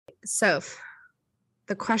Soph,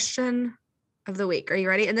 the question of the week. Are you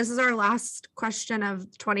ready? And this is our last question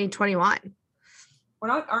of 2021.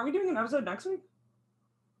 Aren't we doing an episode next week?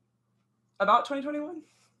 About 2021?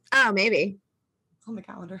 Oh, maybe. It's on the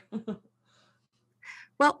calendar.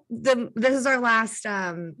 Well, this is our last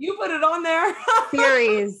you put it on there.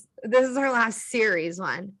 series. This is our last series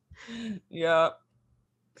one. Yeah.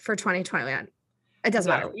 For 2021. It doesn't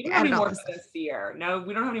matter. We don't have any more for this year. No,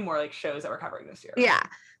 we don't have any more like shows that we're covering this year. Yeah.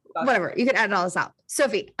 Whatever. You can edit all this out.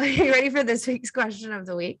 Sophie, are you ready for this week's question of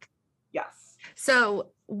the week? Yes.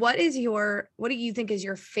 So what do you think is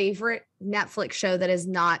your favorite Netflix show that is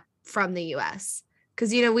not from the US?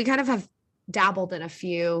 Because, we kind of have dabbled in a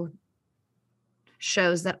few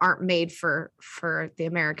shows that aren't made for the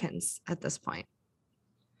Americans at this point.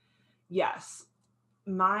 Yes.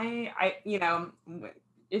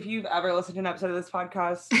 If you've ever listened to an episode of this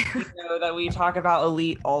podcast, you know that we talk about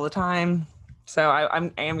Elite all the time. So I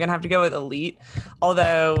am going to have to go with Elite.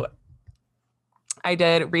 Although I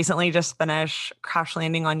did recently just finish Crash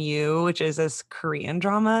Landing on You, which is this Korean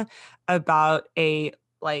drama about a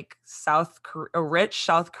rich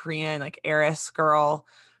South Korean like heiress girl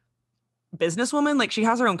businesswoman. Like she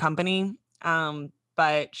has her own company,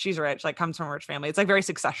 but she's rich, like comes from a rich family. It's like very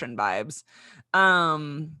Succession vibes.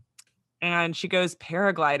 And she goes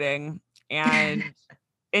paragliding and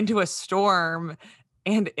into a storm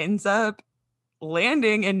and ends up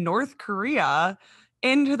landing in North Korea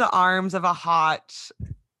into the arms of a hot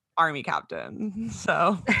army captain.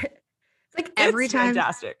 So it's like every time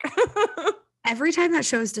fantastic. Every time that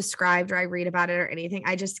show is described or I read about it or anything,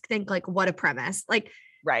 I just think like, what a premise. Like,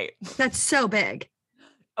 right. That's so big.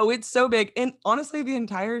 Oh, it's so big. And honestly, the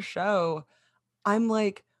entire show, I'm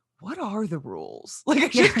like, what are the rules? Like I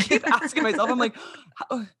just keep asking myself, I'm like,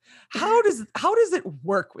 how does it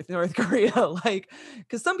work with North Korea? Like,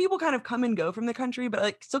 because some people kind of come and go from the country, but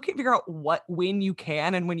like still can't figure out when you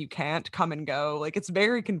can and when you can't come and go. Like it's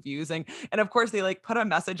very confusing. And of course they like put a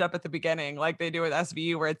message up at the beginning, like they do with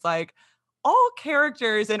SVU, where it's like, all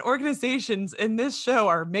characters and organizations in this show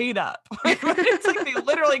are made up. It's like they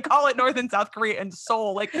literally call it North and South Korea and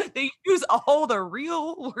Seoul. Like they use all the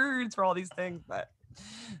real words for all these things, but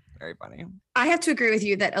very funny. I have to agree with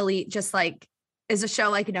you that Elite just like is a show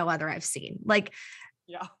like no other I've seen. Like,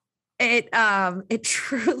 yeah, it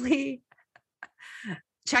truly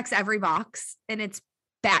checks every box and it's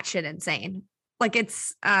batshit insane. Like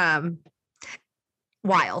it's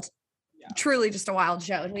wild. Yeah. Truly just a wild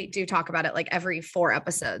show. And we do talk about it like every 4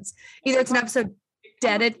 episodes. Either it's an episode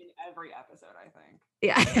dead in every episode, I think.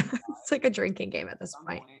 Yeah. It's like a drinking game at this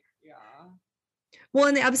point. Yeah. Well,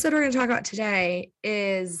 and the episode we're going to talk about today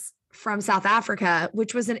is from South Africa,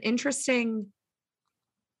 which was an interesting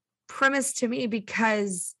premise to me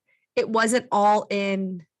because it wasn't all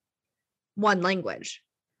in one language.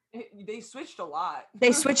 They switched a lot.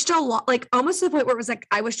 Like almost to the point where it was like,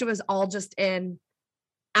 I wish it was all just in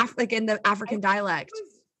in the African dialect. It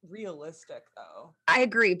was realistic though. I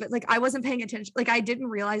agree. But like, I wasn't paying attention. Like I didn't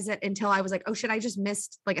realize it until I was like, oh shit, I just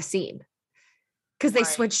missed like a scene. Because they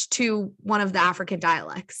switched to one of the African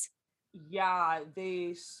dialects. Yeah,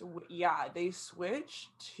 they switched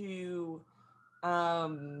to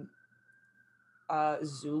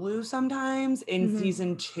Zulu sometimes in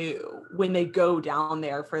season 2 when they go down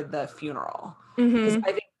there for the funeral. Because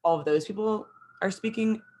I think all of those people are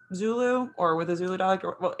speaking Zulu or with a Zulu dialect.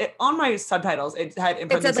 On my subtitles, it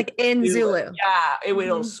said like in Zulu. Yeah,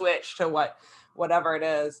 it'll switch to whatever it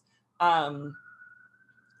is.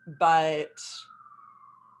 But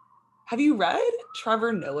have you read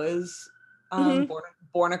Trevor Noah's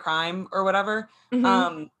Born a Crime or whatever?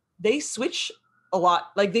 They switch a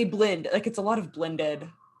lot, like they blend, like it's a lot of blended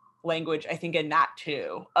language, I think, in that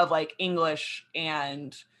too, of like English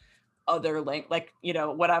and other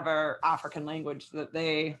whatever African language that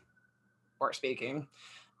they were speaking.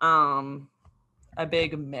 A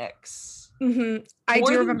big mix. I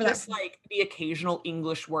do remember just that. Like the occasional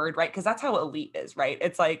English word, right? Because that's how Elite is, right?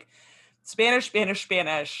 It's like Spanish,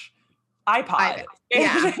 iPod.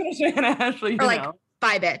 Spanish, or like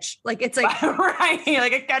bye bitch. Like it's like right,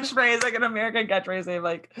 like a catchphrase, like an American catchphrase. They've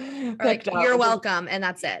like, or like you're welcome, and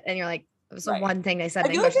that's it. And you're like, it was the one thing they said. I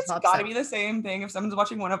feel like it's got to be the same thing if someone's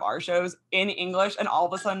watching one of our shows in English, and all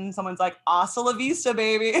of a sudden someone's like, "Hasta la vista,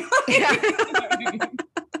 baby."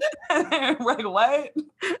 And they're like, what?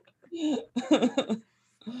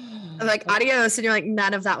 I'm like, adios, and you're like,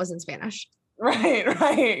 none of that was in Spanish.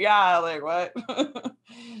 Right, yeah, like what?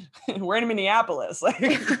 We're in Minneapolis,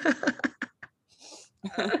 like.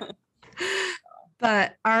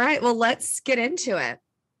 But all right, well, let's get into it.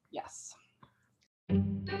 Yes.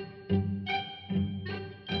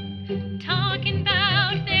 Talking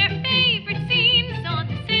about their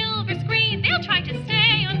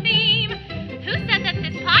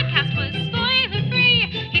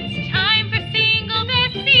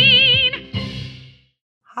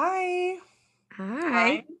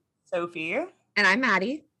Sophie, And I'm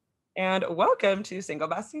Maddie. and welcome to Single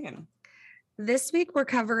Bastine. This week we're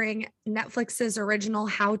covering Netflix's original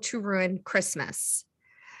How to Ruin Christmas.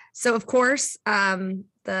 So of course,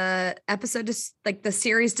 the episode is like the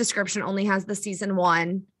series description only has the season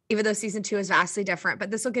 1, even though season 2 is vastly different,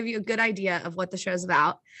 but this will give you a good idea of what the show's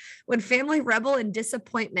about. When family rebel in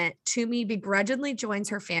disappointment, Toomey begrudgingly joins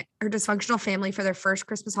her dysfunctional family for their first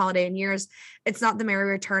Christmas holiday in years. It's not the merry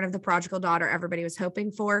return of the prodigal daughter everybody was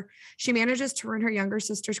hoping for. She manages to ruin her younger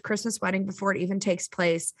sister's Christmas wedding before it even takes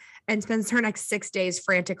place and spends her next 6 days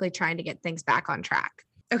frantically trying to get things back on track.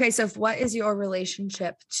 Okay, so what is your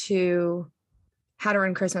relationship to How to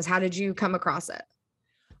Ruin Christmas? How did you come across it?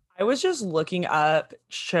 I was just looking up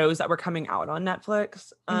shows that were coming out on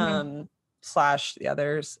Netflix, slash the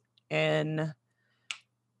others in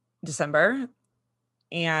December.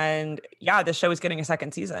 And yeah, this show is getting a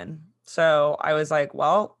second season. So I was like,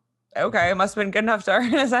 well, okay, it must have been good enough to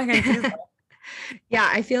earn a second season. Yeah,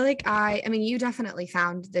 I feel like I mean, you definitely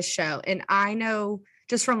found this show. And I know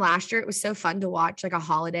just from last year, it was so fun to watch like a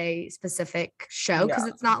holiday specific show because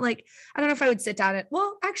it's not like, I don't know if I would sit down and,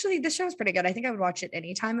 well, actually, this show is pretty good. I think I would watch it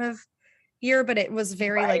any time of year, but it was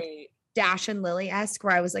very like Dash and Lily esque,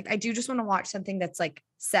 where I was like, I do just want to watch something that's like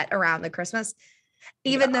set around the Christmas.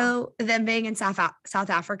 Even though them being in South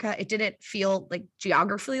Africa, it didn't feel like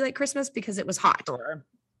geographically like Christmas because it was hot. Sure.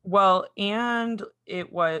 Well, and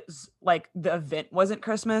it was like the event wasn't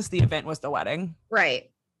Christmas, the event was the wedding. Right.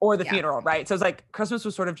 Or the funeral, right? So it's like Christmas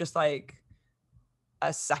was sort of just like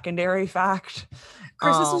a secondary fact.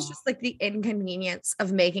 Christmas was just like the inconvenience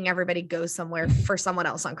of making everybody go somewhere for someone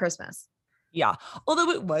else on Christmas. Yeah. Although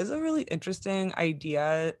it was a really interesting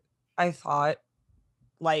idea, I thought,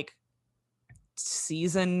 like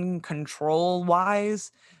season control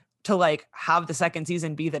wise, to like have the second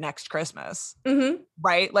season be the next Christmas.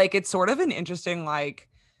 Right? Like it's sort of an interesting like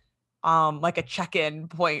a check-in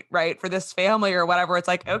point, right, for this family or whatever. It's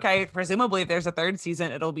like, okay, presumably if there's a third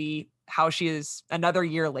season, it'll be how she is another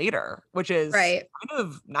year later, which is kind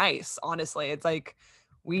of nice, honestly. It's like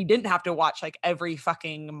we didn't have to watch like every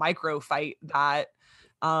fucking micro fight that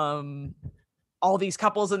all these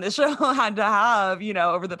couples in this show had to have, you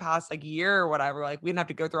know, over the past like year or whatever. Like we didn't have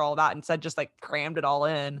to go through all that. Instead, just like crammed it all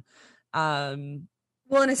in.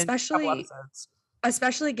 Well, and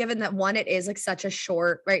especially given that one, it is like such a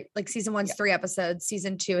short, right? Like season 1's 3 episodes,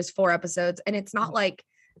 season 2 is 4 episodes, and it's not like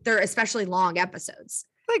they're especially long episodes.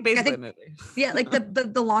 Like basically a movie. Yeah, like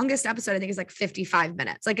the longest episode I think is like 55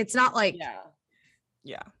 minutes. Like it's not like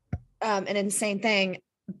an insane thing.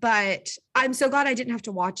 But I'm so glad I didn't have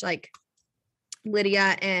to watch like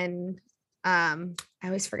Lydia and I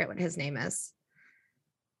always forget what his name is.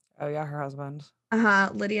 Oh yeah, her husband.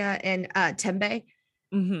 Lydia and Tembe.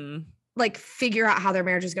 Like figure out how their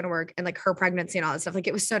marriage is going to work and like her pregnancy and all that stuff. Like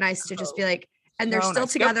it was so nice to just be like, and they're still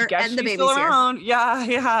together and the baby's here.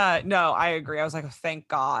 Yeah. No, I agree. I was like, thank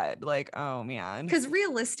God. Like, oh man. Because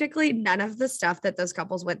realistically, none of the stuff that those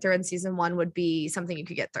couples went through in season 1 would be something you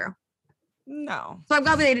could get through. No. So I'm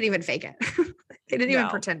glad they didn't even fake it. They didn't even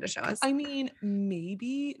pretend to show us. I mean,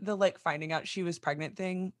 maybe the like finding out she was pregnant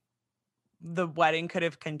thing, the wedding could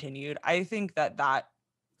have continued. I think that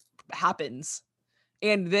happens.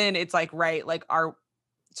 And then it's like, right, like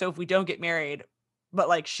so if we don't get married, but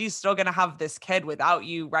like she's still gonna have this kid without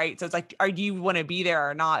you, right? So it's like, do you want to be there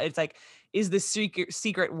or not? It's like, is the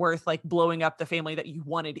secret worth like blowing up the family that you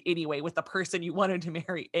wanted anyway with the person you wanted to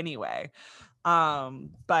marry anyway?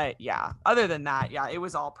 But yeah, other than that, yeah, it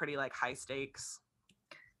was all pretty like high stakes.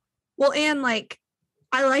 Well, and like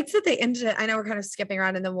I liked that they ended it. I know we're kind of skipping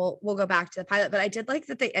around and then we'll go back to the pilot, but I did like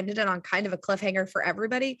that they ended it on kind of a cliffhanger for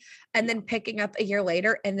everybody and then picking up a year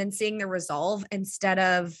later and then seeing the resolve instead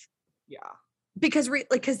of because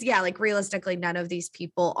realistically none of these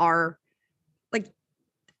people are like,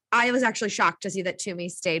 I was actually shocked to see that Toomey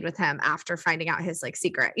stayed with him after finding out his like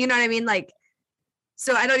secret. You know what I mean? Like,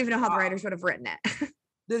 so I don't even know how the writers would have written it.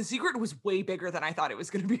 The secret was way bigger than I thought it was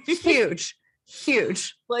going to be.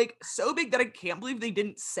 Huge, like so big that I can't believe they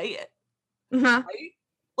didn't say it. Right?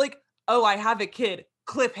 Like, oh, I have a kid,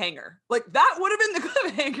 cliffhanger. Like that would have been the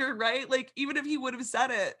cliffhanger, right? Like even if he would have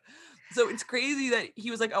said it. So it's crazy that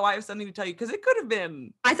he was like, oh, I have something to tell you, because it could have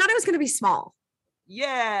been. I thought it was going to be small.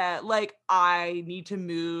 Yeah, like I need to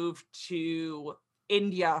move to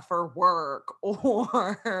India for work,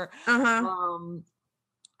 or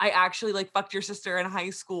I actually like fucked your sister in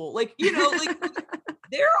high school. Like, you know, like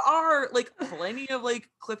there are like plenty of like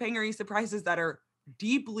cliffhangery surprises that are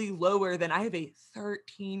deeply lower than I have a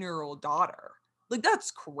 13-year-old daughter. Like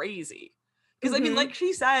that's crazy. Because I mean, like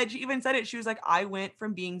she said, she even said it. She was like, I went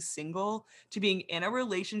from being single to being in a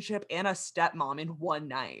relationship and a stepmom in one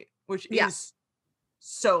night, which is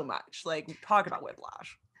so much. Like, talk about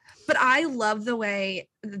whiplash. But I love the way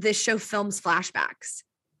this show films flashbacks.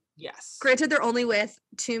 Yes. Granted, they're only with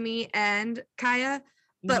Tumi and Kaya,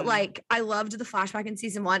 but like I loved the flashback in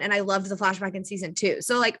season 1 and I loved the flashback in season 2.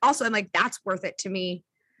 So like also I'm like, that's worth it to me.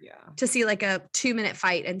 Yeah. To see like a 2-minute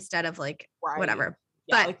fight instead of like whatever.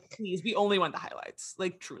 Yeah, but like, please, we only want the highlights.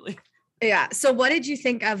 Like, truly. Yeah. So what did you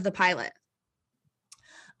think of the pilot?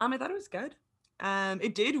 I thought it was good.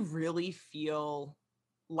 It did really feel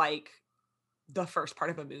like the first part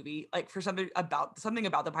of a movie. Like, for something about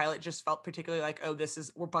the pilot just felt particularly like, oh,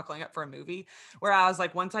 we're buckling up for a movie. Whereas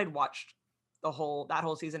like once I'd watched that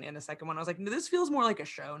whole season and the second one, I was like, this feels more like a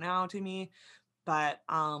show now to me. But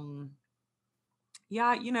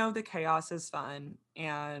yeah, the chaos is fun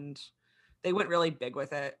and they went really big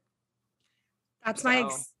with it. That's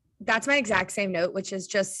my exact same note, which is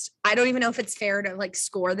just, I don't even know if it's fair to like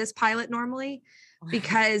score this pilot normally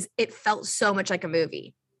because it felt so much like a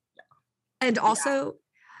movie. Yeah. And also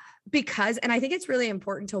because, and I think it's really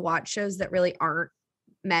important to watch shows that really aren't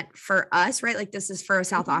meant for us, right? Like this is for a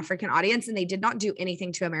South African audience and they did not do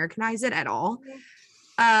anything to Americanize it at all.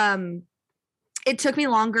 It took me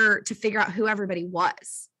longer to figure out who everybody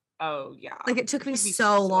was. Oh yeah. Like it took me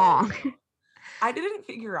so long. I didn't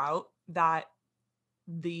figure out that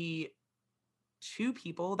the 2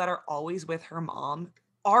 people that are always with her mom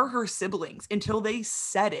are her siblings until they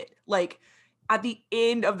said it, like at the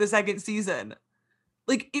end of the second season.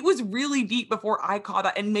 Like it was really deep before I caught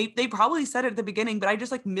that, and they probably said it at the beginning, but I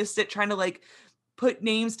just like missed it trying to like put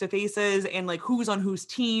names to faces and like who's on whose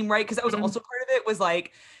team, right? Because that was also part of it, was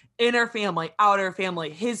like inner family, outer family,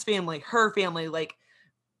 his family, her family. Like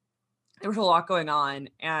there was a lot going on,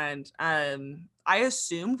 and I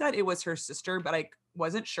assumed that it was her sister, but I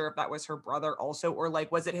wasn't sure if that was her brother also, or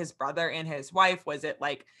like was it his brother and his wife? Was it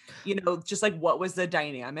like, just like what was the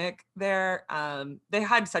dynamic there? They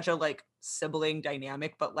had such a like sibling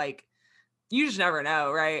dynamic, but like you just never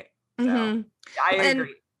know, right? So yeah, I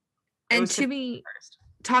agree. And Tumi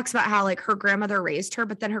talks about how like her grandmother raised her,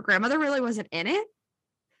 but then her grandmother really wasn't in it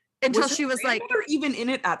until she was like even in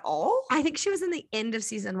it at all. I think she was in the end of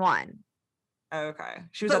season 1. Okay,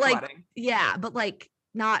 she was at the wedding. Yeah, but like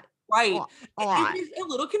not right. A lot. It was a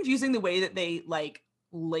little confusing the way that they like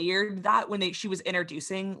layered that when she was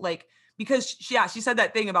introducing, like, because she said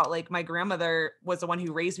that thing about like my grandmother was the one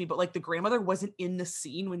who raised me, but like the grandmother wasn't in the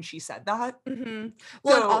scene when she said that. Well,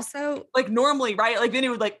 so, and also like normally, right? Like then it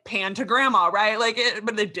would like pan to grandma, right? Like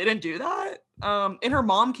but they didn't do that. And her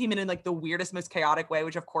mom came in like the weirdest, most chaotic way,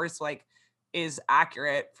 which of course like is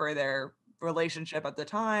accurate for their relationship at the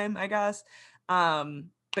time, I guess.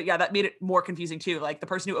 But yeah, that made it more confusing too. Like the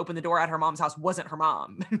person who opened the door at her mom's house wasn't her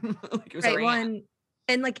mom. Like it was her aunt.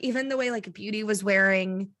 And like even the way like Beauty was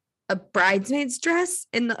wearing a bridesmaid's dress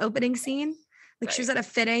in the opening scene, like she was at a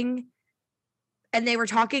fitting and they were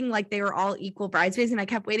talking like they were all equal bridesmaids, and I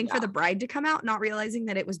kept waiting for the bride to come out, not realizing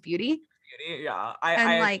that it was Beauty. Yeah,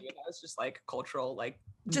 I like that was just like cultural, like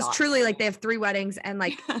just truly like they have 3 weddings and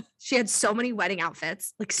like she had so many wedding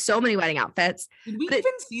outfits. Did we even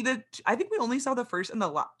see I think we only saw the first and the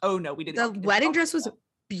last. Oh no, we didn't. The wedding dress was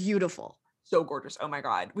beautiful. So gorgeous. Oh my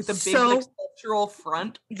God. With the big like, sculptural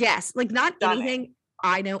front. Yes. Like not anything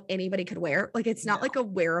I know anybody could wear. Like it's not like a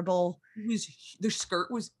wearable. The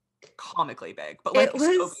skirt was comically big, but like it was so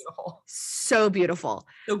beautiful. So beautiful.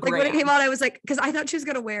 So like when it came out, I was like, because I thought she was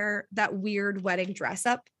gonna wear that weird wedding dress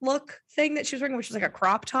up look thing that she was wearing, which was like a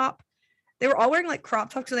crop top. They were all wearing like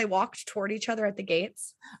crop tops, so they walked toward each other at the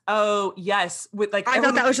gates. Oh yes, with like I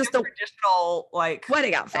thought that was just the traditional like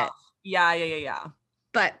wedding outfit. Yeah.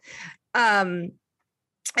 But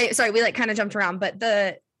sorry, we like kind of jumped around, but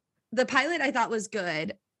the pilot I thought was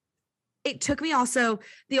good. It took me also,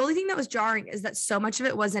 the only thing that was jarring is that so much of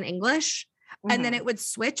it was in English and then it would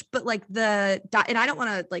switch, but like and I don't want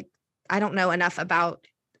to like, I don't know enough about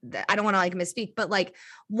I don't want to like misspeak, but like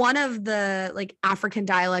one of the like African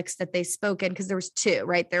dialects that they spoke in, because there was 2,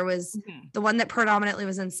 right? There was the one that predominantly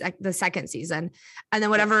was in the second season, and then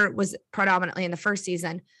whatever was predominantly in the first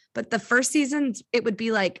season. But the first season, it would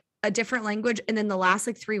be like a different language, and then the last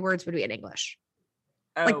like 3 words would be in English.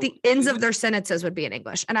 Like the ends of their sentences would be in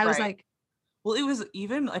English, and I was like, well, it was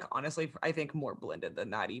even like honestly, I think more blended than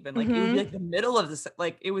that. Even like it would be like the middle of this,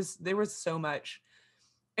 like there was so much.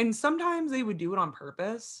 And sometimes they would do it on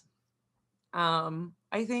purpose.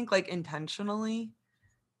 I think like intentionally.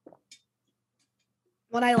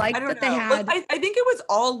 What I liked that they had. I think it was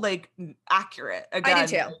all like accurate. Again. I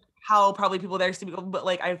do too. how probably people there speak, but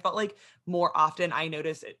like I felt like more often I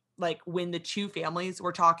noticed it like when the two families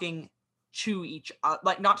were talking to each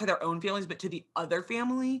like not to their own families but to the other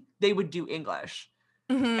family, they would do English.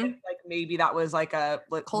 And Mhm. like maybe that was like a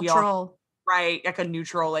like we all Cultural. right, like a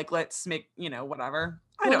neutral, like let's make, whatever.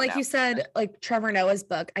 I Well, don't like know. you said, like Trevor Noah's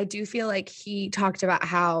book, I do feel like he talked about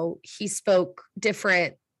how he spoke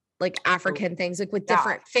different like So African things, like with yeah,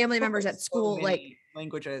 different family spoke, members like, at so school. Like, many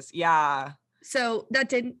languages. Yeah. so that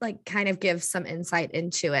did like kind of give some insight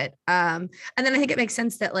into it. And then I think it makes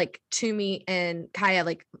sense that like Toomey and Kaya,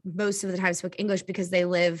 like most of the time spoke English because they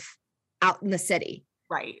live out in the city.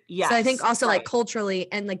 Right. So I think Yes. also like Right.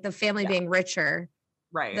 culturally and like the family Yeah. being richer,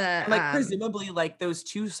 Right. the And like presumably like those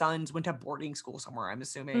two sons went to boarding school somewhere, I'm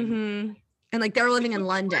assuming. mhm. And like they were They living in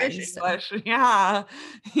spoke British London. English. Yeah.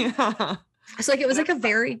 Yeah. So like it was And like that's a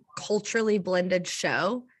very culturally blended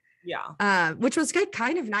show, yeah. which was good,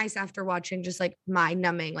 kind of nice after watching just like mind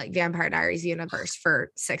numbing like Vampire Diaries universe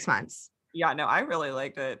for 6 months. Yeah, no, I really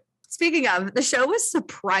liked it. Speaking of, the show was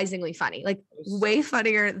surprisingly funny, like It was way so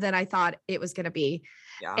funnier than I thought it was going to be.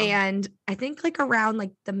 yeah. And I think like around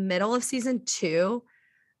like the middle of season 2,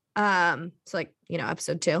 so like,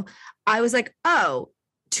 episode 2, I was like, oh,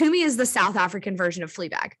 Toomey is the South African version of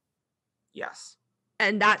Fleabag. Yes.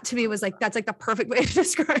 And that to me was like, that's like the perfect way to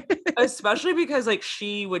describe it. Especially because like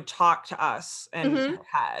she would talk to us and Mhm. her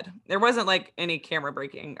head. There wasn't like any camera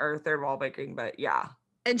breaking or third wall breaking, but yeah.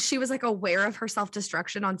 And she was like aware of her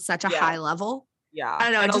self-destruction on such a Yeah. high level. Yeah. I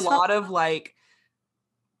don't know. And It a just felt lot of like,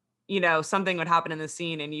 something would happen in the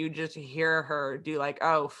scene and you just hear her do like,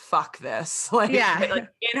 oh, fuck this. Like, yeah. like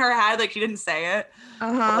in her head, like she didn't say it. But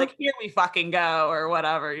Uh-huh. like, here we fucking go or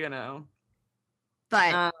whatever,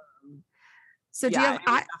 But Um, so do you yeah, have it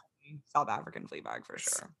was definitely South African Fleabag for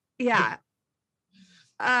sure. yeah.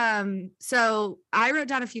 So I wrote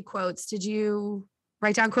down a few quotes. Did you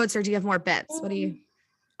write down quotes or do you have more bits? What do you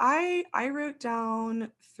I wrote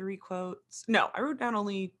down 3 quotes. No, I wrote down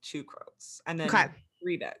only 2 quotes and then Okay.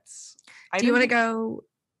 3 bits. Do you want to go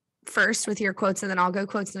first with your quotes and then I'll go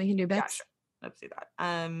quotes and we can do Yeah, bits? sure. Let's do that.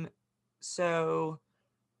 So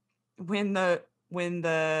when the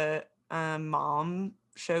mom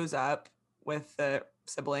shows up with the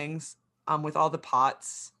siblings, with all the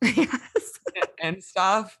pots Yes. and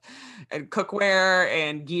stuff and cookware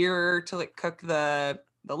and gear to like cook the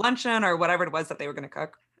luncheon or whatever it was that they were going to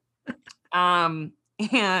cook. And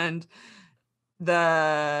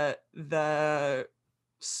the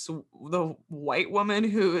white woman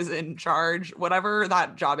who is in charge, whatever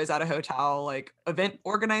that job is at a hotel, like event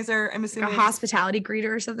organizer, I'm Like a assuming. hospitality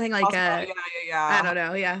greeter or something like Yeah. I don't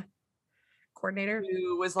know. Yeah. Coordinator.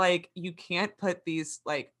 Who was like, you can't put these,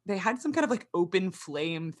 like, they had some kind of like open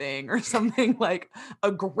flame thing or something, like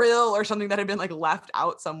a grill or something that had been like left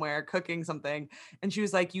out somewhere cooking something. And she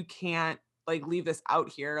was like, you can't like leave this out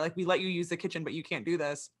here. Like, we let you use the kitchen, but you can't do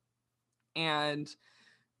this. And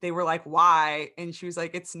they were like, why? And she was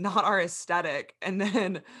like, it's not our aesthetic. And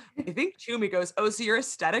then I think Toomey goes, oh, so your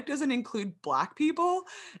aesthetic doesn't include Black people?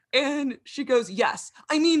 And she goes, yes.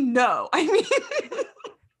 I mean, no. I mean,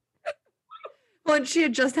 Well, and she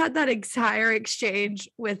had just had that entire exchange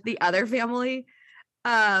with the other family.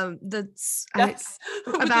 That's yes.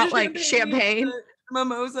 With the about like champagne. the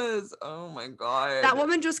mimosas. Oh my God. That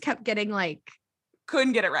woman just kept getting like,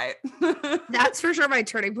 Couldn't get it right. that's for sure my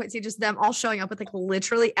turning point. See, just them all showing up with like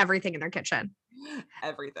literally everything in their kitchen.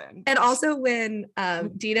 Everything. And also when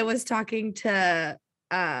Dina was talking to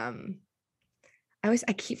I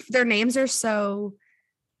keep their names are so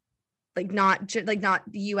like not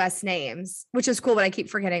US names, which is cool, but I keep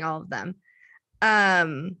forgetting all of them.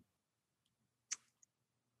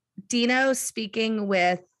 Dino speaking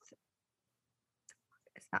with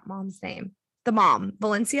is that mom's name? The mom,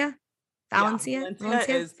 Valencia? Valencia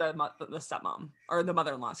is the stepmom or the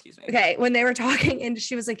mother-in-law, excuse me. Okay, when they were talking and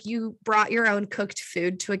she was like, you brought your own cooked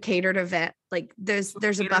food to a catered event. Like there's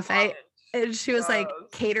a buffet. And she was like,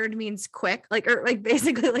 catered means quick, like, or like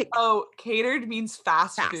basically like, oh, catered means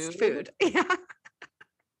fast food. Yeah.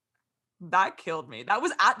 That killed me. That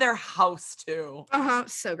was at their house too.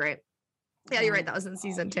 So great. Yeah, you're right. That was in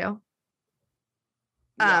season 2.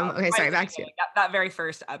 Yeah, okay, sorry, back to you. That very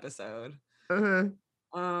first episode.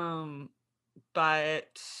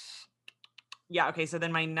 But yeah, okay, so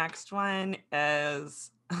then my next one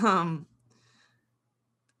is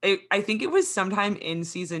I think it was sometime in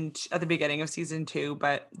at the beginning of season 2,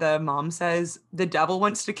 but the mom says the devil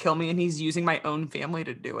wants to kill me and he's using my own family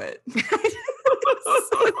to do it.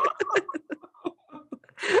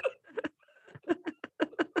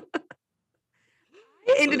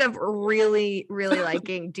 I ended up really, really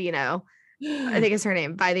liking Dino. I think is her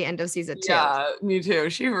name, by the end of season 2. Yeah, me too.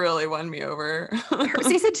 She really won me over.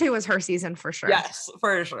 Season 2 was her season for sure. Yes,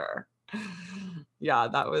 for sure. Yeah,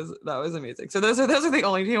 that was amazing. So those are the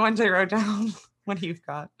only 2 ones I wrote down. What do you've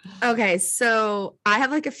got? Okay, so I have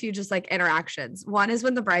like a few just like interactions. One is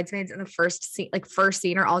when the bridesmaids in the first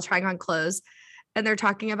scene are all trying on clothes and they're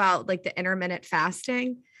talking about like the intermittent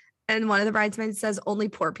fasting. And one of the bridesmaids says only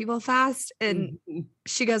poor people fast. And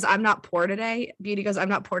she goes, I'm not poor today. Beauty goes, I'm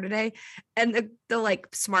not poor today. And the like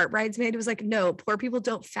smart bridesmaid was like, no, poor people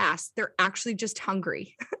don't fast. They're actually just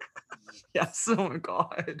hungry. Yes. Oh my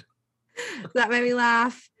God. That made me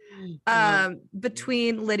laugh.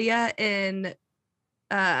 Between Lydia and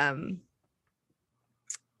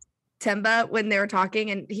Timba, when they were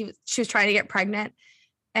talking and she was trying to get pregnant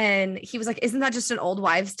and he was like, isn't that just an old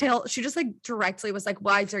wives' tale? She just like directly was like,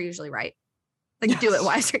 wives are usually right. Like, do it,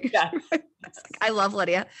 wives are usually right. Like, I love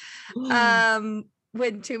Lydia.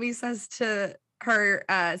 When Toomey says to her,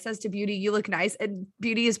 says to Beauty, you look nice, and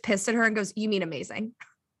Beauty is pissed at her and goes, you mean amazing.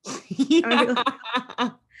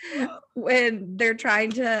 When they're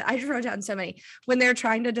trying to, I just wrote down so many, when they're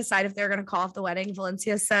trying to decide if they're going to call off the wedding,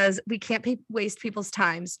 Valencia says, we can't waste people's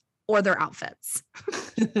times or their outfits.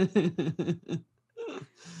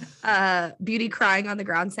 Beauty crying on the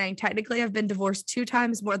ground saying, technically I've been divorced 2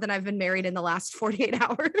 times more than I've been married in the last 48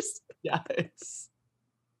 hours. Yes.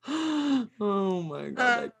 Oh my God,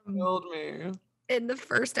 that killed me. In the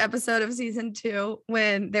first episode of season 2,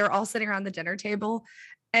 when they were all sitting around the dinner table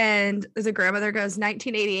and the grandmother goes,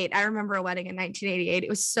 1988. I remember a wedding in 1988. It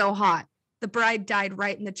was so hot. The bride died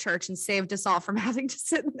right in the church and saved us all from having to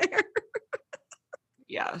sit in there.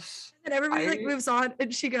 Yes. And everybody like moves on.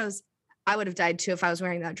 And she goes, I would have died too if I was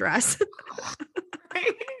wearing that dress.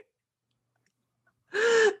 Right?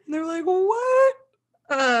 And they're like, what?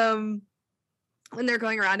 When they're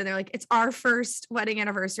going around and they're like, it's our first wedding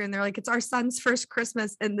anniversary. And they're like, it's our son's first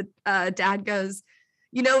Christmas. And the dad goes,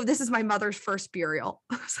 you know, this is my mother's first burial.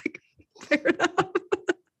 I was like, fair enough.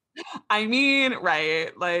 I mean,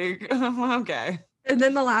 right. Like, okay. And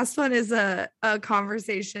then the last one is a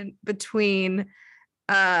conversation between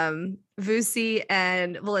Vusi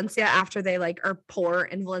and Valencia after they like are poor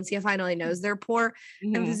and Valencia finally knows they're poor.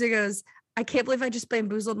 Mm-hmm. And Vusi goes, I can't believe I just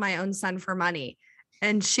bamboozled my own son for money.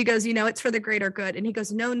 And she goes, you know, it's for the greater good. And he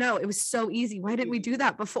goes, no, it was so easy. Why didn't we do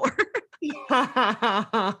that before?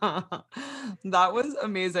 That was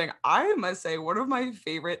amazing. I must say, one of my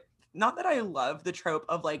favorite, not that I love the trope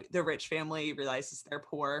of like the rich family realizes they're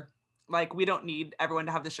poor. Like, we don't need everyone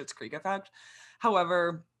to have the Schitt's Creek effect.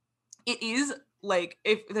 However, it is like,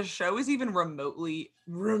 if the show is even remotely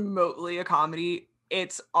a comedy,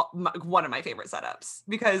 it's one of my favorite setups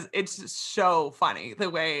because it's just so funny the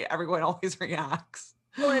way everyone always reacts.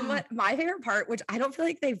 Well, and what my favorite part, which I don't feel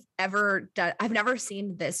like they've ever done, I've never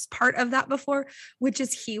seen this part of that before, which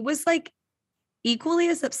is he was like equally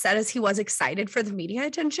as upset as he was excited for the media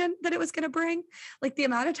attention that it was going to bring. Like the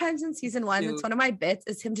amount of times in season 1, it's one of my bits,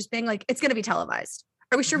 is him just being like, it's going to be televised.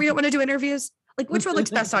 Are we sure we don't want to do interviews? Like, which one looks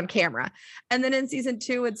best on camera? And then in season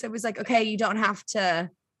 2, it was like, okay, you don't have to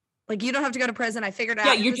go to prison. I figured it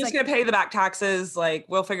out. Yeah, you're just going to pay the back taxes. Like,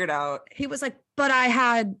 we'll figure it out. He was like, but I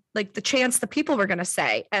had like the chance the people were going to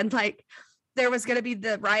say, and like, there was going to be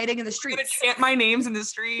the rioting in the streets. Going to chant my names in the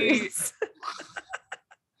streets.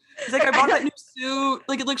 He's like, I bought that new suit.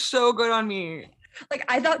 Like, it looks so good on me. Like,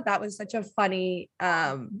 I thought that was such a funny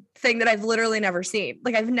thing that I've literally never seen.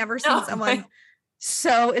 Like, I've never seen someone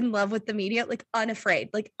so in love with the media, like unafraid,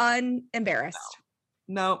 like unembarrassed.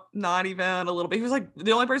 No, not even a little bit. He was like,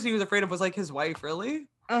 the only person he was afraid of was like his wife, really?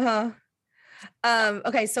 Okay,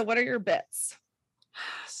 so what are your bits?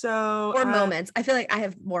 Or moments. I feel like I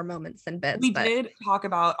have more moments than bits. We did talk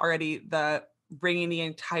about already the bringing the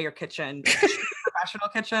entire kitchen to the professional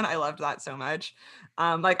kitchen. I loved that so much.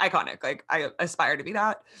 Like, iconic. Like, I aspire to be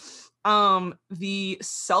that. The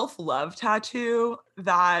self-love tattoo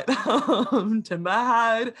that Timba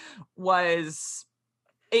had was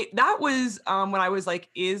that was when I was like,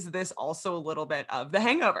 is this also a little bit of The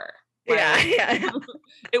Hangover? Right? Yeah.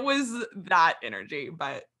 It was that energy,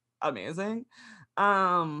 but amazing.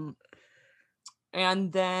 And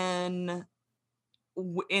then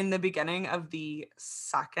in the beginning of the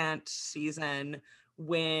second season,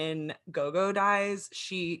 when Gogo dies,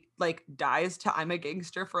 she like dies to I'm a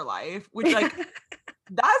Gangster for Life, which like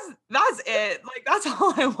that's it. Like, that's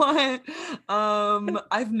all I want.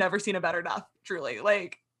 I've never seen a better death, truly.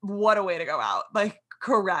 Like, what a way to go out. Like,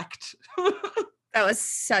 correct. That was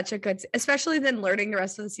such a good, especially then learning the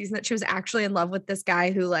rest of the season that she was actually in love with this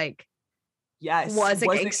guy who like was a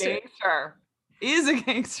gangster. Is a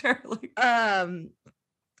gangster. Like,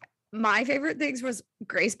 My favorite things was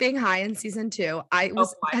Grace being high in season 2. I Oh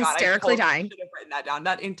was my God, I hysterically totally dying. should have written that down.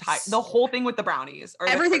 That entire, the whole thing with the brownies or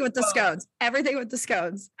Everything with the scones, scones. Everything with the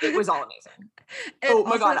scones. it was all amazing. And Oh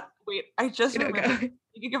my also, God, wait, I just remembered, go.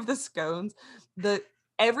 speaking of the scones,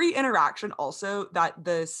 every interaction also that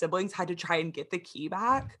the siblings had to try and get the key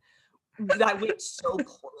back, that went so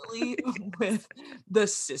poorly with the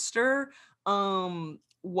sister,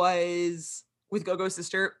 was with Gogo's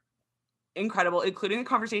sister, incredible, including a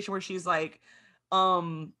conversation where she's like,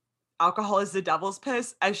 alcohol is the devil's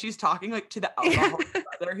piss, as she's talking like to the alcohol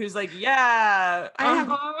brother who's like, yeah,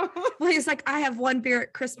 well, he's like, I have one beer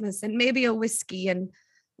at Christmas and maybe a whiskey, and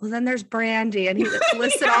well, then there's brandy, and he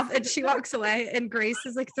lists it off, and she walks away, and Grace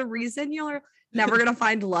is like, the reason you're never gonna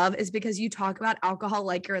find love is because you talk about alcohol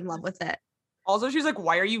like you're in love with it. Also, she's like,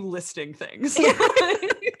 why are you listing things?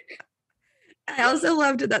 I also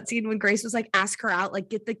loved that scene when Grace was like, ask her out, like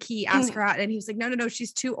get the key, ask her out. And he was like, no,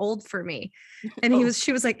 she's too old for me. And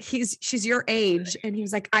she was like, she's your age. And he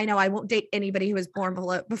was like, I know, I won't date anybody who was born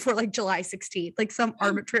before like July 16th, like some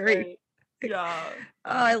arbitrary. Yeah. Oh,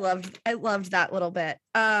 I loved that little bit.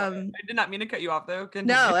 I did not mean to cut you off though.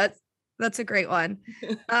 Continue. No, that's a great one.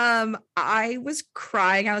 I was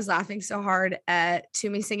crying. I was laughing so hard at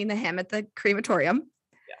Toomey singing the hymn at the crematorium.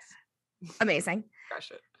 Yes. Amazing.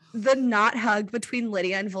 Gosh, it. The not hug between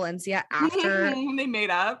Lydia and Valencia after they made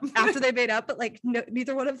up. But like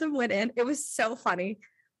neither one of them went in. It was so funny.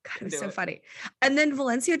 God, it was so funny. And then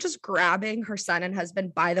Valencia just grabbing her son and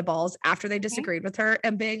husband by the balls after they disagreed with her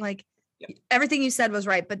and being like, everything you said was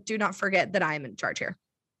right, but do not forget that I am in charge here.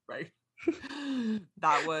 Right.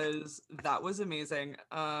 That was amazing.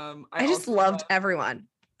 I just loved everyone.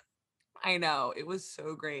 I know, it was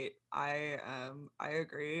so great. I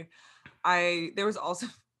agree. There was also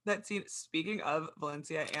that scene, speaking of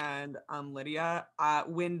Valencia and Lydia,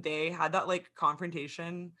 when they had that like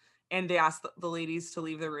confrontation and they asked the ladies to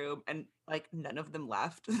leave the room and like none of them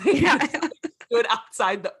left. They just, like, stood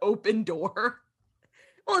outside the open door.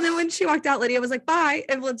 Well, and then when she walked out, Lydia was like, bye.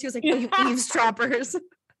 And Valencia was like, eavesdroppers.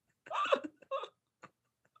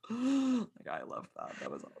 Like, I loved that. That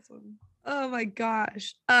was awesome. Oh my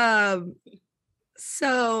gosh.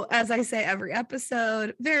 So as I say every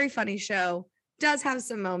episode, very funny show, does have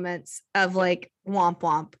some moments of like womp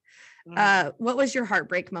womp. What was your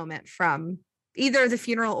heartbreak moment from either the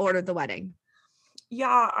funeral or the wedding?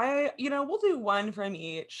 Yeah, we'll do one from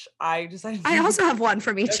each. I also have one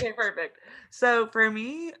from each. Okay, perfect. So for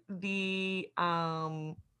me,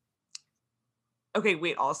 okay,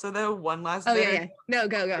 wait, also though, one last bit. Yeah. No,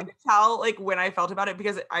 go. I could tell like when I felt about it,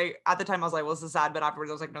 because at the time I was like, well, this is sad, but afterwards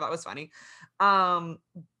I was like, no, that was funny.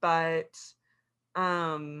 But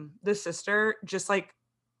the sister just like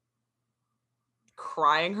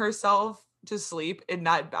crying herself to sleep in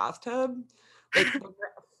that bathtub, like her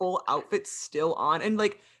full outfit still on, and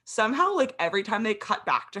like somehow like every time they cut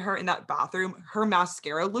back to her in that bathroom, her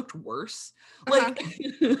mascara looked worse. Like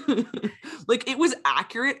like it was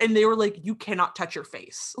accurate, and they were like, you cannot touch your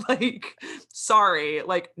face, like sorry,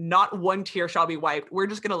 like not one tear shall be wiped, we're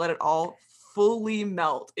just gonna let it all fully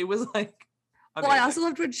melt. It was like amazing. Well, I also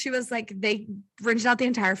loved when she was like, they rented out the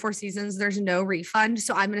entire 4 seasons, there's no refund,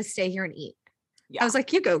 so I'm gonna stay here and eat. I was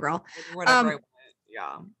like, you go, girl.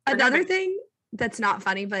 Yeah. Another thing that's not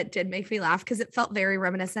funny but did make me laugh because it felt very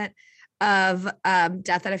reminiscent of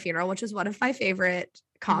Death at a Funeral, which is one of my favorite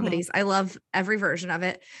comedies. I love every version of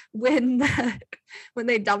it. When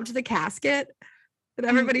they dumped the casket and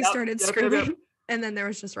everybody started screaming, and then there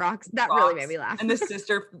was just rocks. That really made me laugh. And the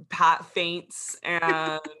sister Pat faints,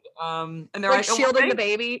 and they're like shielding the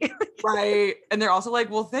baby. Right. And they're also like,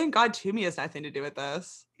 well, thank God Toomey has nothing to do with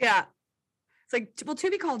this. Yeah. It's like, well,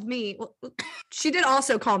 Toomey called me. Well, she did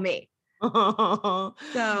also call me. So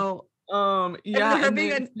yeah. And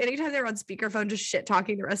then anytime they were on speakerphone, just shit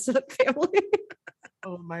talking the rest of the family.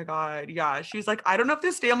 Oh my God. Yeah. She's like, I don't know if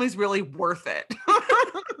this family's really worth it.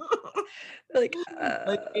 like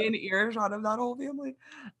in earshot of that whole family.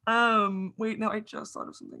 Wait, no, I just thought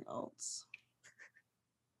of something else.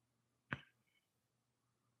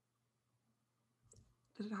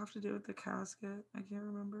 Did it have to do with the casket? I can't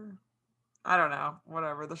remember. I don't know.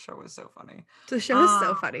 Whatever. The show was so funny. The show is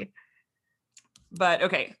so funny. But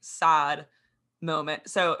okay, sad moment.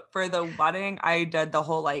 So for the wedding, I did the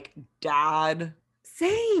whole like dad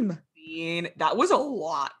same scene. That was a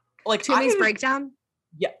lot. Like Toomey's breakdown.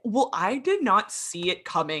 Yeah. Well, I did not see it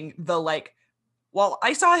coming.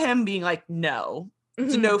 I saw him being like, no,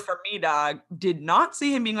 it's a no from me, dog. Did not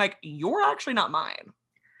see him being like, you're actually not mine.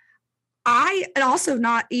 And also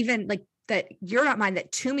not even like that you're not mine,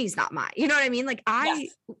 that Toomey's not mine. You know what I mean? Like Yes.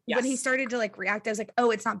 when he started to like react, I was like,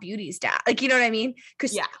 oh, it's not Beauty's dad. Like, you know what I mean?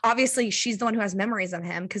 Because obviously she's the one who has memories of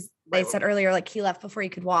him, because they said earlier, like he left before he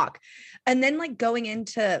could walk. And then like going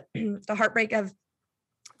into the heartbreak of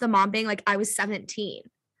the mom being like, I was 17.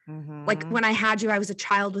 Like when I had you, I was a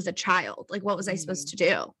child. Like, what was I supposed to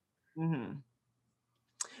do?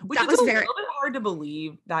 Which that was a little bit hard to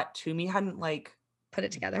believe that Toomey hadn't like put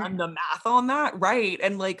it together, done the math on that, right?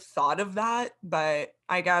 And like thought of that. But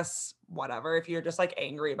I guess whatever. If you're just like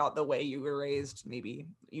angry about the way you were raised, maybe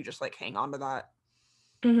you just like hang on to that.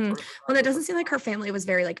 Well, it doesn't seem like her family was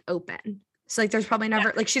very like open. So like there's probably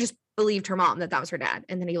never like she just believed her mom that was her dad,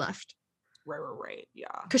 and then he left. Right. Yeah.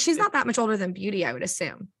 Because she's not that much older than Beauty, I would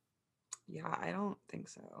assume. Yeah, I don't think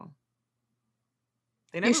so.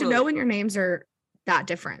 You should know when your names are that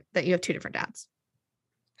different, that you have two different dads.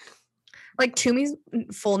 Like Toomey's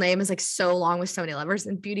full name is like so long with so many letters,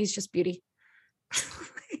 and Beauty's just Beauty.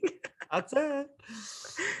 That's it.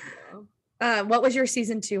 What was your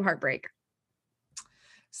season 2 heartbreak?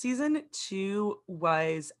 Season 2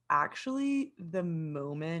 was actually the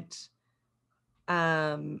moment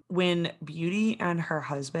when Beauty and her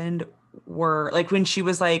husband were like, when she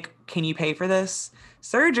was like, can you pay for this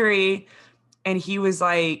surgery? And he was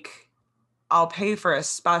like, I'll pay for a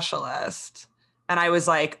specialist. And I was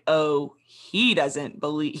like, oh, he doesn't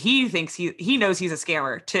believe, he thinks he knows he's a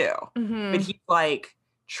scammer too. But he's like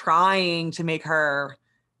trying to make her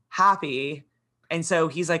happy. And so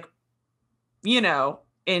he's like, you know,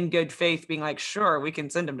 in good faith being like, sure, we can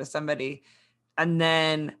send him to somebody. And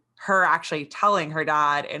then her actually telling her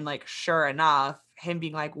dad, and like, sure enough, him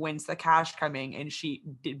being like, when's the cash coming? And she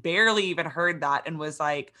barely even heard that and was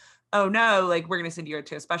like, oh no, like we're going to send you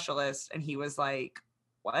to a specialist. And he was like,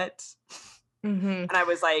 what? And I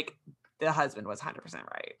was like, the husband was 100%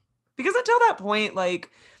 right. Because until that point,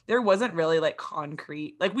 like there wasn't really like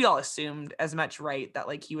concrete, like we all assumed as much, right, that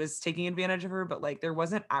like he was taking advantage of her, but like there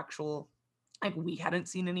wasn't actual, like we hadn't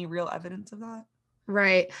seen any real evidence of that.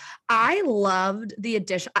 Right. I loved the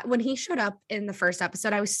addition. When he showed up in the first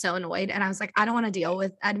episode, I was so annoyed, and I was like, I don't want to deal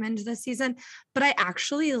with Edmund this season. But I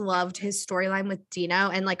actually loved his storyline with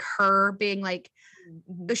Dino, and like her being like,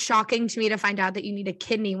 it was shocking to me to find out that you need a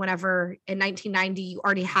kidney whenever in 1990 you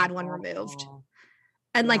already had one removed.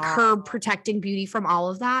 And like her protecting Beauty from all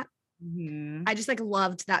of that. I just like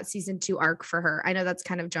loved that season 2 arc for her. I know that's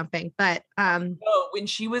kind of jumping, but when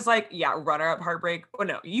she was like, yeah, runner-up heartbreak. Oh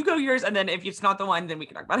no, you go yours, and then if it's not the one, then we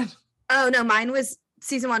can talk about it. Oh no, mine was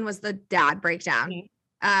season 1 was the dad breakdown.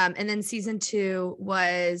 And then season 2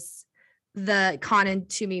 was the Con and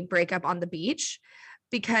Toomey breakup on the beach,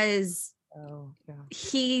 because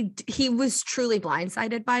he was truly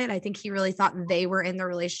blindsided by it. I think he really thought they were in the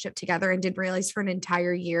relationship together, and didn't realize for an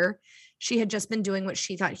entire year she had just been doing what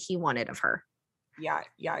she thought he wanted of her. Yeah,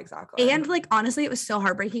 exactly. And like honestly, it was so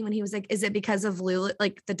heartbreaking when he was like, is it because of Lulu,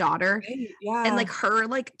 like the daughter? Yeah. And like her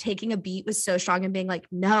like taking a beat was so strong, and being like,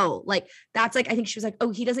 no, like that's like, I think she was like,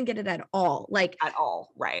 oh, he doesn't get it at all. Like at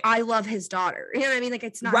all, right. I love his daughter. You know what I mean? Like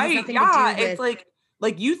it's not right. Nothing yeah. to do with, it's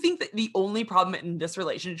like you think that the only problem in this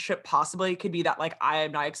relationship possibly could be that like I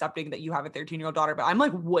am not accepting that you have a 13-year-old daughter, but I'm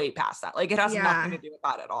like way past that. Like it has nothing to do with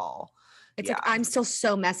that at all. It's like, I'm still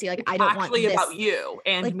so messy. Like, I don't want this. About you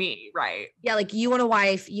and like, me. Right. Yeah. Like you want a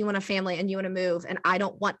wife, you want a family, and you want to move. And I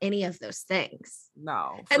don't want any of those things.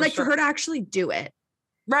 No. And like for her to actually do it.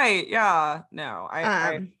 Right. Yeah. No,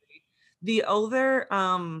 I the other,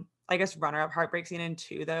 I guess runner-up heartbreak scene in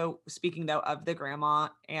 2 though, speaking though of the grandma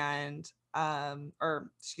and,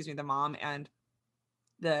 the mom and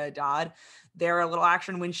the dad, their little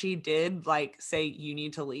action when she did like say you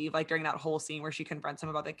need to leave, like during that whole scene where she confronts him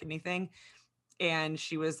about the kidney thing, and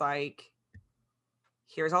she was like,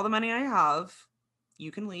 here's all the money I have,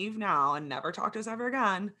 you can leave now and never talk to us ever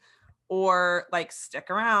again, or like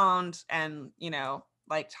stick around and, you know,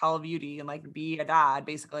 like tell Beauty and like be a dad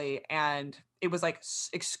basically. And it was like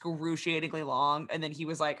excruciatingly long, and then he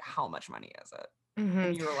was like, how much money is it?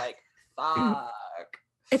 And you were like, fuck.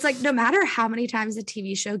 It's like, no matter how many times a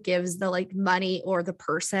TV show gives the like money or the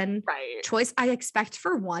person choice, I expect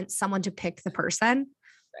for once someone to pick the person,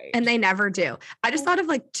 and they never do. I just thought of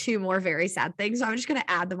like 2 more very sad things, so I'm just going to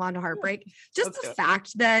add them on to heartbreak. Just the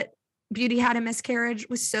fact that Beauty had a miscarriage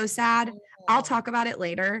was so sad. I'll talk about it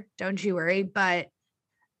later, don't you worry. But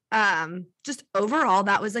just overall,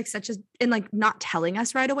 that was like such a, and like not telling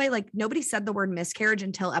us right away, like nobody said the word miscarriage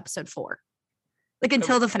until episode 4, like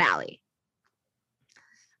until the finale.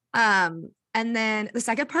 And then the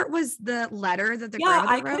second part was the letter that the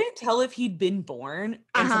grandmother wrote. I couldn't tell if he'd been born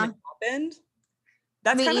and something happened.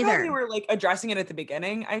 That's kind of how they were like addressing it at the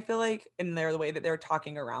beginning, I feel like, in the way that they were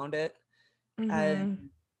talking around it. Mm-hmm.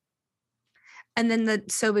 And then the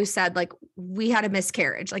Sobu said, like, we had a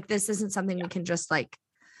miscarriage. Like, this isn't something we can just like,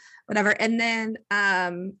 whatever. And then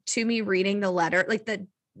to me reading the letter, like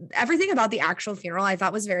everything about the actual funeral, I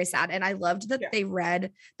thought was very sad. And I loved that they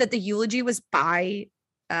read that the eulogy was by,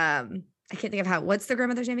 I can't think of what's the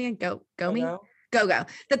grandmother's name again? Gogo.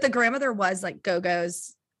 That the grandmother was like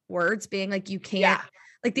Gogo's words being like, you can't,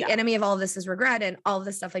 like the enemy of all of this is regret, and all of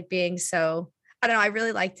this stuff, like being so, I don't know. I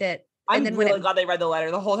really liked it. I'm really glad they read the letter.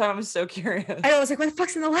 The whole time I was so curious. I was like, what the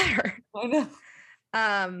fuck's in the letter? I know.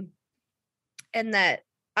 And that,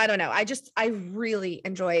 I don't know. I really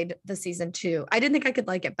enjoyed the season 2. I didn't think I could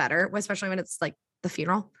like it better, especially when it's like the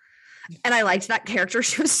funeral. And I liked that character.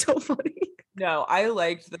 She was so funny. No, I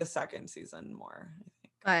liked the second season more.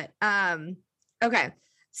 But okay.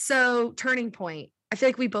 So turning point. I feel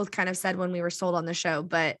like we both kind of said when we were sold on the show,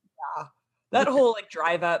 but yeah. That whole like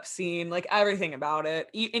drive up scene, like everything about it,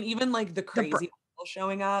 and even like the crazy people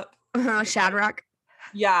showing up. Shadrach.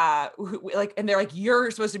 Yeah, like, and they're like,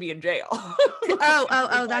 "You're supposed to be in jail."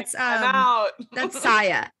 oh, that's I'm out. That's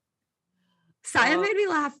Saya. Saya made me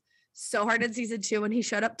laugh so hard in season 2 when he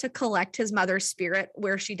showed up to collect his mother's spirit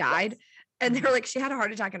where she died, and they were like, she had a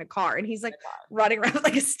heart attack in a car, and he's like running around with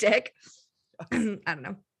like a stick. I don't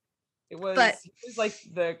know. He was like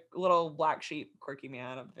the little black sheep, quirky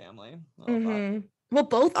man of the family. Well,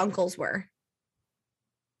 both uncles were.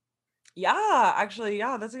 Yeah, actually,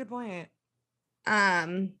 yeah, that's a good point.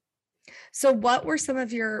 So what were some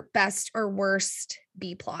of your best or worst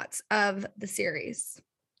B plots of the series?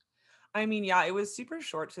 I mean, yeah, it was super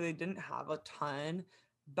short, so they didn't have a ton,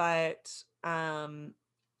 but I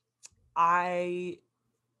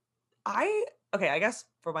guess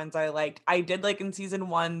for ones I liked, I did like in season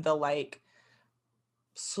 1 the like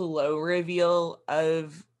slow reveal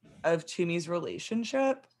of Tumi's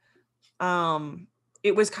relationship.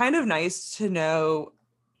 It was kind of nice to know,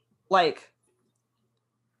 like,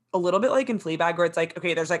 a little bit like in Fleabag, where it's like,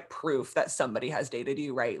 okay, there's like proof that somebody has dated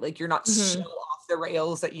you, right? Like, you're not so off the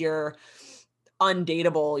rails that you're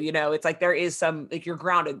undateable, you know? It's like there is some, like, you're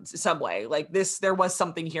grounded some way. Like there was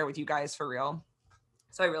something here with you guys for real.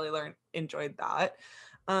 So I really enjoyed that.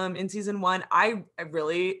 In season 1, I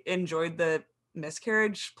really enjoyed the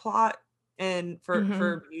miscarriage plot and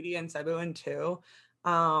for Beauty and Sebun too.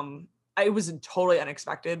 It was totally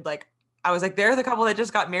unexpected. Like, I was like, they're the couple that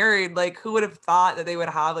just got married. Like, who would have thought that they would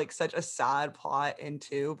have like such a sad plot in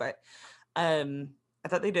 2? But I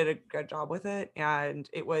thought they did a good job with it, and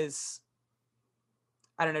it was,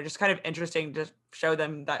 I don't know, just kind of interesting to show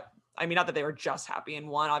them that. I mean, not that they were just happy in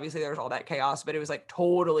 1. Obviously, there was all that chaos, but it was like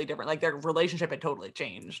totally different. Like, their relationship had totally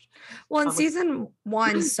changed. Well, in season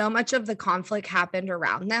 1, so much of the conflict happened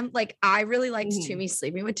around them. Like, I really liked Tumi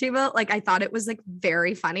sleeping with Tuba. Like, I thought it was like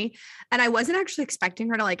very funny, and I wasn't actually expecting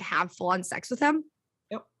her to like have full on sex with him.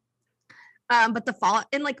 Yep. But the fall,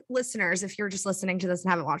 and like, listeners, if you're just listening to this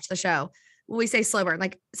and haven't watched the show, when we say slow burn,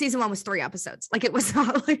 like season 1 was 3 episodes. Like, it was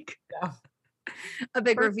not like a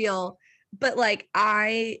big reveal. But like,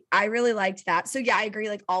 I really liked that. So yeah, I agree.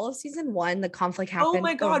 Like, all of season 1, the conflict happened. Oh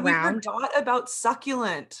my God, we forgot about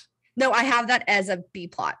Succulent. No, I have that as a B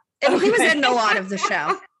plot. And he was in a lot of the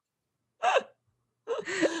show.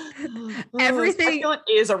 Everything. Succulent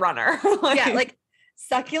is a runner. Yeah, like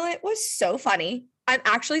Succulent was so funny. I'm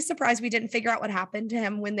actually surprised we didn't figure out what happened to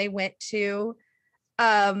him when they went to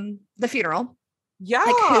the funeral. Yeah.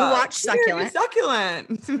 Like, who watched Succulent?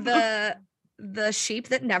 Succulent. The sheep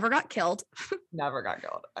that never got killed. Never got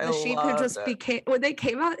killed. The sheep who just became, when they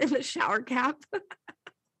came out in the shower cap.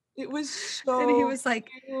 It was so and he was like,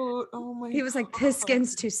 cute. Oh my he was like, his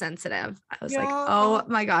skin's too sensitive. I was like, oh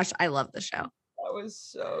my gosh, I love the show. That was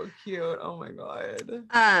so cute. Oh my God.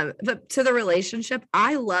 But to the relationship,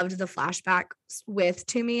 I loved the flashbacks with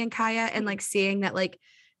Tumi and Kaya, and like seeing that like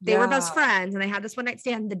they were best friends and they had this one night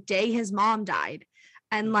stand the day his mom died.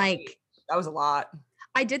 And like, that was a lot.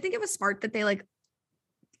 I did think it was smart that they like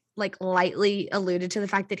lightly alluded to the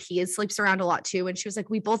fact that he sleeps around a lot too. And she was like,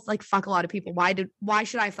 we both like fuck a lot of people. Why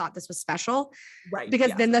should I have thought this was special? Right.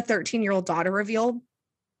 Because then the 13-year-old daughter reveal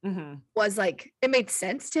was like, it made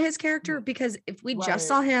sense to his character, because if we just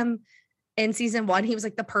saw him in season 1, he was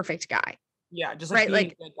like the perfect guy. Yeah. Just like, being a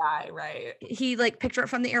good guy. Right. He like picked her up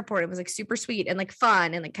from the airport and was like super sweet and like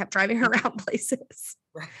fun and like kept driving her around places.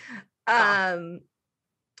 Right.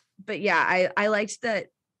 But yeah, I liked that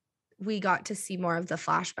we got to see more of the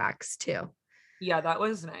flashbacks too. Yeah, that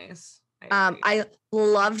was nice. I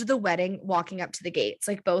loved the wedding, walking up to the gates,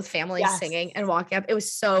 like both families singing and walking up. It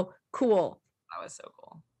was so cool. That was so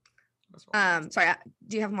cool. Really nice. Sorry,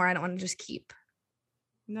 do you have more? I don't want to just keep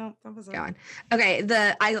no, that was going. Okay,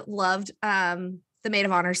 I loved the maid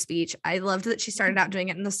of honor speech. I loved that she started out doing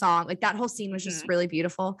it in the song. Like that whole scene was just really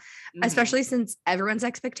beautiful, especially since everyone's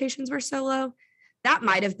expectations were so low. That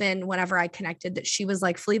might have been whenever I connected that she was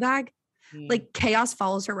like Fleabag. Like chaos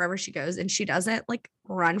follows her wherever she goes and she doesn't like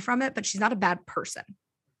run from it, but she's not a bad person.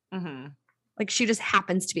 Like she just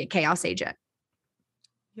happens to be a chaos agent.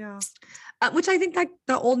 Yeah. Which I think that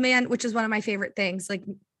the old man, which is one of my favorite things, like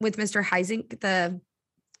with Mr. Heisink, the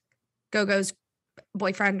Go-Go's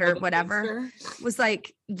boyfriend or whatever, was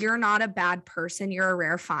like, you're not a bad person. You're a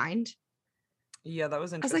rare find. Yeah, that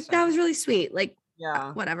was interesting. I was like, that was really sweet. Like,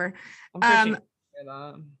 yeah, whatever. I'm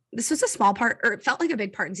this was a small part, or it felt like a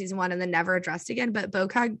big part in season 1 and then never addressed again. But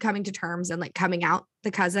Bokag coming to terms and like coming out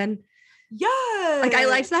the cousin. Yeah. Like I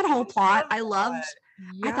liked that whole plot. I loved,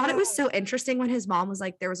 I thought it was so interesting when his mom was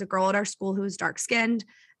like, there was a girl at our school who was dark skinned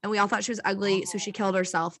and we all thought she was ugly. So she killed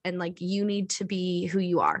herself. And like, you need to be who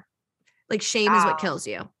you are. Like shame is what kills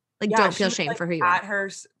you. Like don't feel shame for who you are. At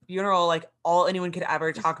her funeral, like all anyone could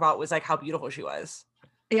ever talk about was like how beautiful she was.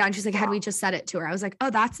 Yeah. And she's like, had we just said it to her, I was like, oh,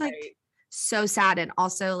 that's like so sad. And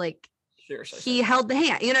also like he held the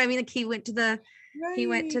hand, you know what I mean? Like he went to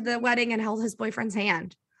the wedding and held his boyfriend's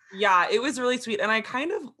hand. Yeah, it was really sweet. And I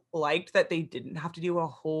kind of liked that they didn't have to do a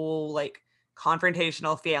whole like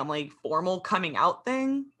confrontational family formal coming out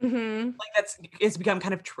thing. Like it's become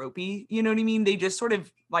kind of tropey, you know what I mean? They just sort of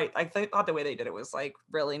like, I thought the way they did it was like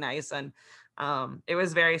really nice. And it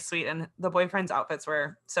was very sweet. And the boyfriend's outfits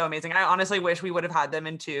were so amazing. I honestly wish we would have had them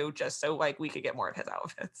in 2 just so like we could get more of his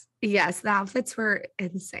outfits. Yes, the outfits were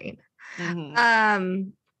insane.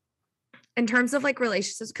 In terms of like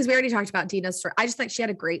relationships, because we already talked about Dina's story. I just think she had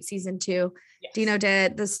a great season 2. Yes. Dino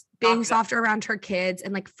did this being softer around her kids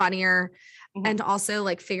and like funnier and also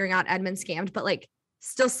like figuring out Edmund scammed, but like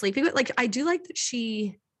still sleeping with, like, I do like that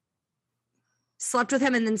she slept with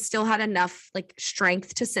him and then still had enough like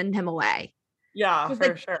strength to send him away. Yeah, for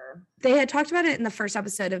like, sure. They had talked about it in the first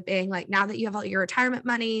episode of being like, now that you have all your retirement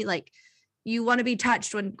money, like you want to be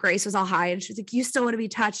touched when Grace was all high and she's like, you still want to be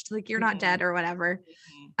touched. Like you're not dead or whatever.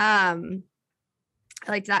 I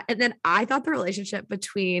like that. And then I thought the relationship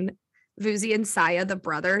between Vuzi and Saya, the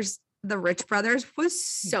brothers, the rich brothers, was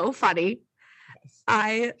so funny.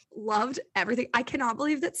 I loved everything. I cannot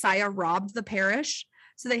believe that Saya robbed the parish.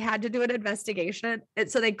 So they had to do an investigation. And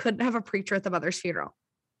so they couldn't have a preacher at the mother's funeral.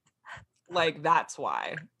 Like, that's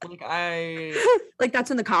why. Like, like, that's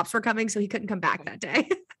when the cops were coming. So he couldn't come back that day.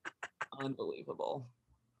 Unbelievable.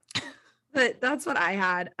 But that's what I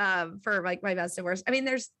had for like my best and worst. I mean,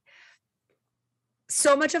 there's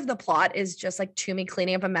so much of the plot is just like Toomey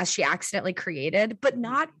cleaning up a mess she accidentally created, but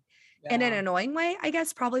not in an annoying way, I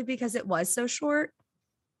guess, probably because it was so short.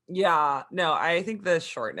 Yeah, no, I think the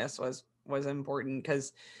shortness was important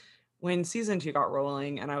because when season 2 got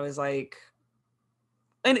rolling and I was like,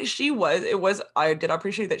 and I did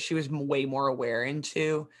appreciate that she was way more aware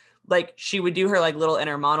into, like, she would do her like little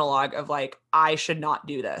inner monologue of like, I should not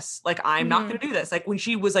do this. Like, I'm not going to do this. Like when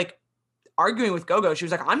she was like arguing with Gogo, she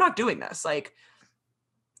was like, I'm not doing this. Like,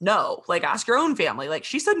 no, like ask your own family. Like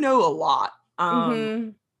she said no a lot.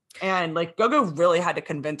 And like Gogo really had to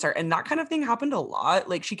convince her. And that kind of thing happened a lot.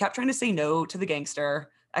 Like she kept trying to say no to the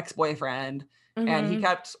gangster ex-boyfriend. And he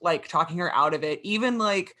kept like talking her out of it. Even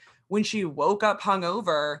like when she woke up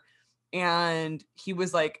hungover and he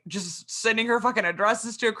was like just sending her fucking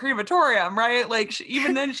addresses to a crematorium, right? Like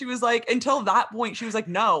even then she was like, until that point, she was like,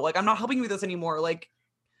 no, like I'm not helping you with this anymore. Like,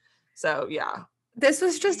 so yeah. This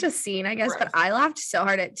was just a scene, I guess, but I laughed so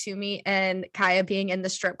hard at Toomey and Kaya being in the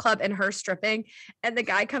strip club and her stripping and the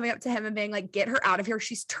guy coming up to him and being like, get her out of here.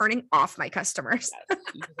 She's turning off my customers.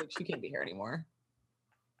 Yes. Like, she can't be here anymore.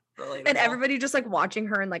 Relatable. And everybody just like watching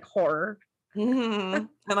her in like horror. And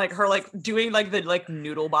like her like doing like the like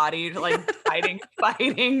noodle body like fighting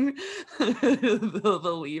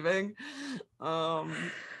the leaving. Yeah.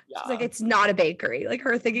 She's like, it's not a bakery. Like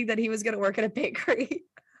her thinking that he was gonna work at a bakery.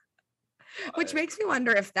 Which makes me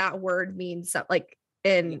wonder if that word means something like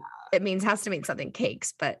it has to mean something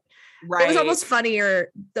cakes, but it was almost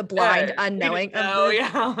funnier the blind unknowing of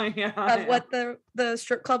what the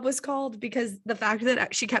strip club was called, because the fact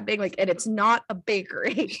that she kept being like, and it's not a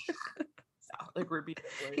bakery. Like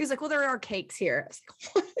repeatedly. He was like, well, there are cakes here. I was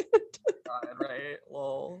like, what? God, right?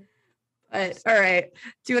 Lol. But all right.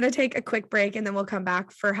 Do you want to take a quick break and then we'll come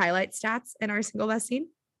back for highlight stats in our single best scene?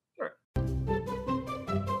 Sure.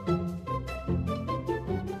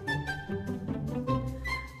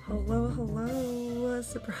 Hello.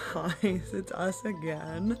 Surprise. It's us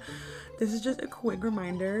again. This is just a quick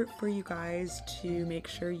reminder for you guys to make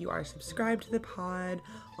sure you are subscribed to the pod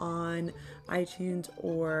on iTunes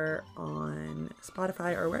or on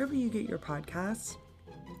Spotify or wherever you get your podcasts.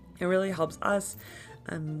 It really helps us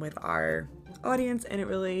with our audience, and it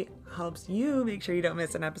really helps you make sure you don't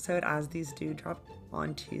miss an episode, as these do drop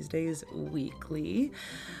on Tuesdays weekly.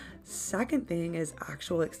 Second thing is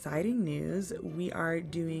actual exciting news. We are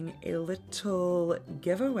doing a little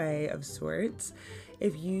giveaway of sorts.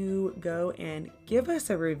 If you go and give us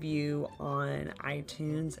a review on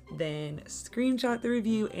iTunes, then screenshot the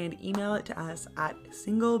review and email it to us at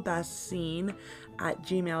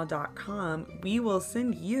singlebestscene@gmail.com. We will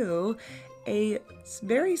send you a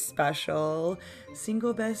very special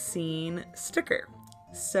Single Best Scene sticker.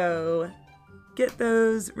 So get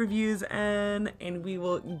those reviews in and we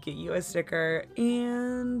will get you a sticker.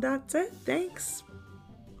 And that's it. Thanks.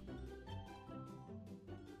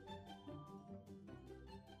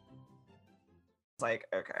 Like,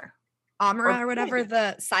 okay. Amara or whatever,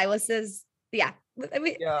 the Silas's. Yeah.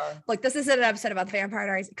 Yeah. Look, this isn't an episode about the Vampire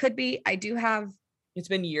Diaries. It could be. I do have. It's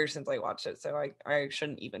been years since I watched it, so I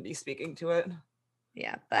shouldn't even be speaking to it.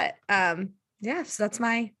 Yeah, but yeah, so that's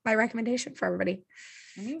my recommendation for everybody.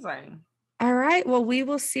 Amazing. All right. Well, we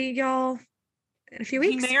will see y'all in a few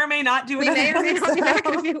weeks. We may or may not do it. We may or may not be back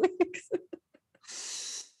in a few weeks.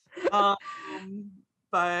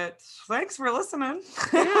 But thanks for listening.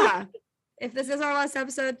 Yeah. If this is our last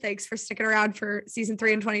episode, thanks for sticking around for season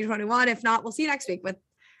 3 in 2021. If not, we'll see you next week or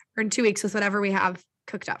in 2 weeks with whatever we have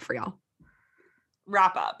cooked up for y'all.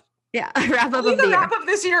 Wrap up. Yeah. Wrap up. Wrap up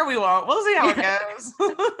this year. We won't. We'll see how it goes.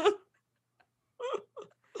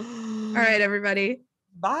 All right, everybody.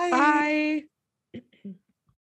 Bye. Bye.